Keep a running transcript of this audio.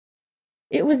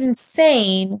It was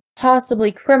insane,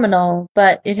 possibly criminal,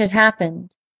 but it had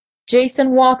happened.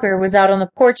 Jason Walker was out on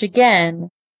the porch again,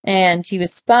 and he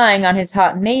was spying on his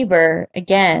hot neighbor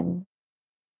again.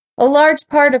 A large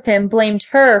part of him blamed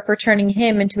her for turning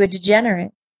him into a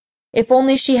degenerate. If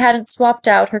only she hadn't swapped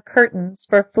out her curtains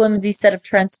for a flimsy set of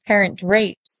transparent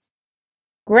drapes.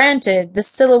 Granted, the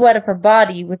silhouette of her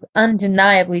body was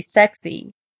undeniably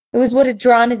sexy. It was what had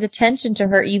drawn his attention to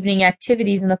her evening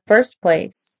activities in the first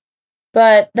place.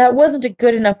 But that wasn't a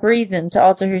good enough reason to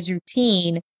alter his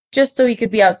routine just so he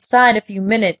could be outside a few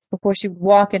minutes before she would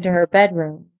walk into her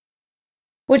bedroom.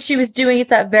 What she was doing at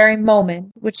that very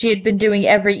moment, what she had been doing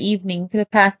every evening for the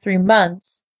past 3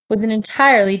 months, was an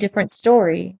entirely different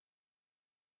story.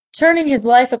 Turning his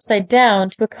life upside down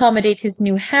to accommodate his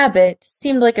new habit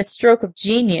seemed like a stroke of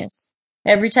genius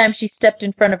every time she stepped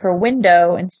in front of her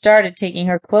window and started taking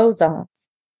her clothes off.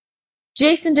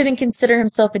 Jason didn't consider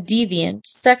himself a deviant,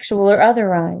 sexual or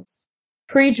otherwise.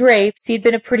 Pre-drapes, he had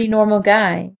been a pretty normal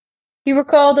guy. He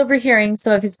recalled overhearing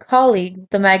some of his colleagues at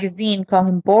the magazine call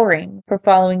him boring for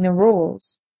following the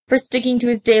rules, for sticking to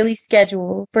his daily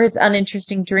schedule, for his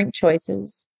uninteresting drink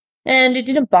choices. And it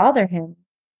didn't bother him.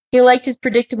 He liked his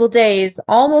predictable days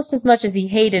almost as much as he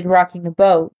hated rocking the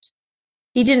boat.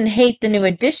 He didn't hate the new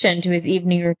addition to his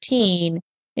evening routine.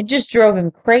 It just drove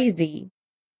him crazy.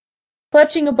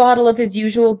 Clutching a bottle of his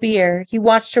usual beer, he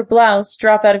watched her blouse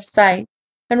drop out of sight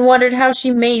and wondered how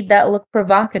she made that look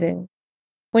provocative.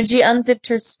 When she unzipped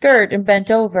her skirt and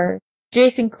bent over,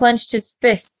 Jason clenched his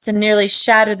fists and nearly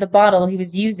shattered the bottle he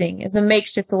was using as a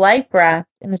makeshift life raft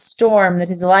in the storm that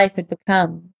his life had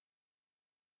become.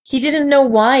 He didn't know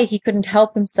why he couldn't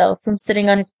help himself from sitting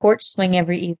on his porch swing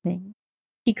every evening.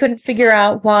 He couldn't figure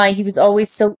out why he was always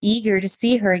so eager to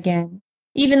see her again,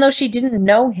 even though she didn't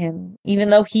know him, even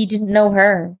though he didn't know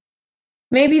her.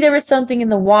 Maybe there was something in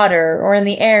the water or in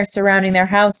the air surrounding their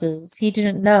houses he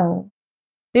didn't know.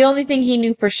 The only thing he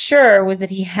knew for sure was that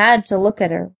he had to look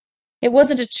at her. It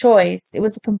wasn't a choice, it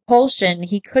was a compulsion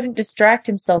he couldn't distract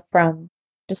himself from,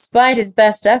 despite his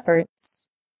best efforts.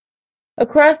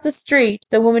 Across the street,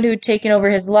 the woman who had taken over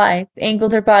his life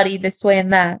angled her body this way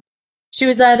and that. She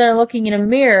was either looking in a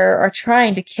mirror or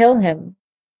trying to kill him.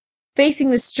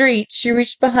 Facing the street, she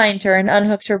reached behind her and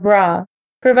unhooked her bra,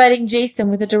 providing Jason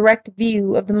with a direct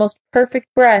view of the most perfect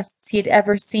breasts he had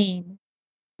ever seen.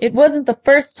 It wasn't the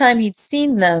first time he'd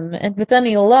seen them, and with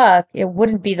any luck, it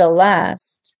wouldn't be the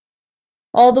last.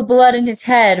 All the blood in his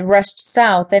head rushed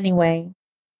south anyway.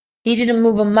 He didn't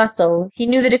move a muscle. He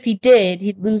knew that if he did,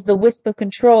 he'd lose the wisp of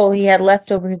control he had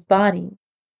left over his body.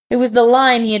 It was the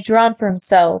line he had drawn for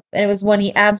himself, and it was one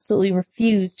he absolutely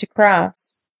refused to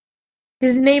cross.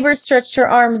 His neighbor stretched her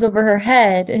arms over her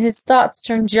head, and his thoughts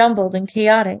turned jumbled and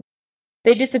chaotic.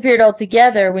 They disappeared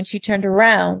altogether when she turned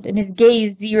around, and his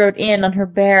gaze zeroed in on her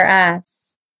bare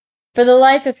ass. For the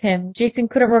life of him, Jason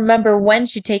couldn't remember when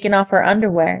she'd taken off her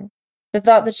underwear. The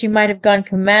thought that she might have gone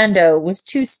commando was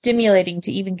too stimulating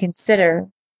to even consider.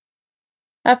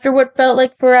 After what felt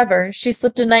like forever, she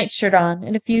slipped a nightshirt on,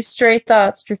 and a few stray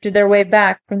thoughts drifted their way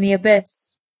back from the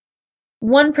abyss.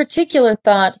 One particular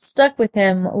thought stuck with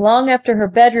him long after her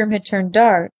bedroom had turned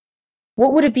dark.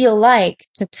 What would it be like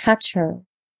to touch her?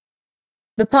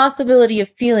 The possibility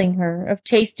of feeling her, of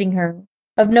tasting her,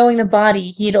 of knowing the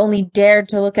body he had only dared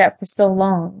to look at for so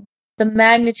long, the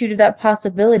magnitude of that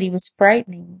possibility was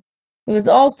frightening. It was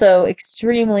also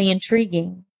extremely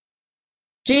intriguing.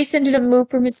 Jason didn't move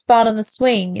from his spot on the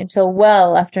swing until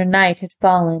well after night had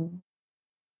fallen.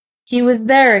 He was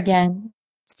there again,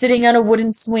 sitting on a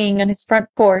wooden swing on his front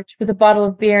porch with a bottle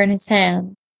of beer in his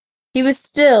hand. He was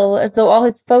still as though all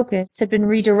his focus had been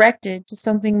redirected to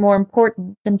something more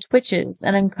important than twitches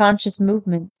and unconscious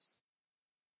movements.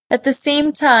 At the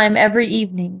same time every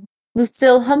evening,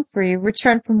 Lucille Humphrey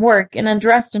returned from work and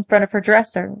undressed in front of her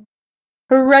dresser.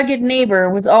 Her rugged neighbor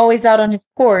was always out on his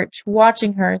porch,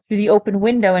 watching her through the open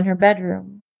window in her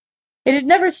bedroom. It had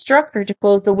never struck her to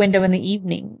close the window in the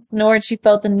evenings, nor had she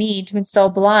felt the need to install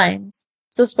blinds,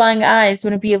 so spying eyes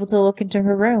wouldn't be able to look into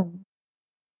her room.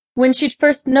 When she'd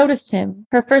first noticed him,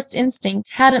 her first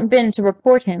instinct hadn't been to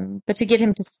report him, but to get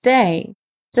him to stay,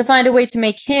 to find a way to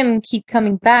make him keep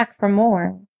coming back for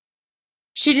more.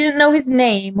 She didn't know his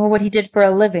name, or what he did for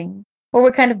a living, or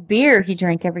what kind of beer he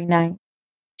drank every night.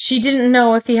 She didn't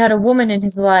know if he had a woman in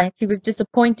his life he was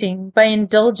disappointing by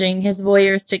indulging his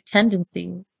voyeuristic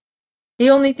tendencies.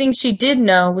 The only thing she did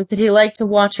know was that he liked to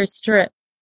watch her strip,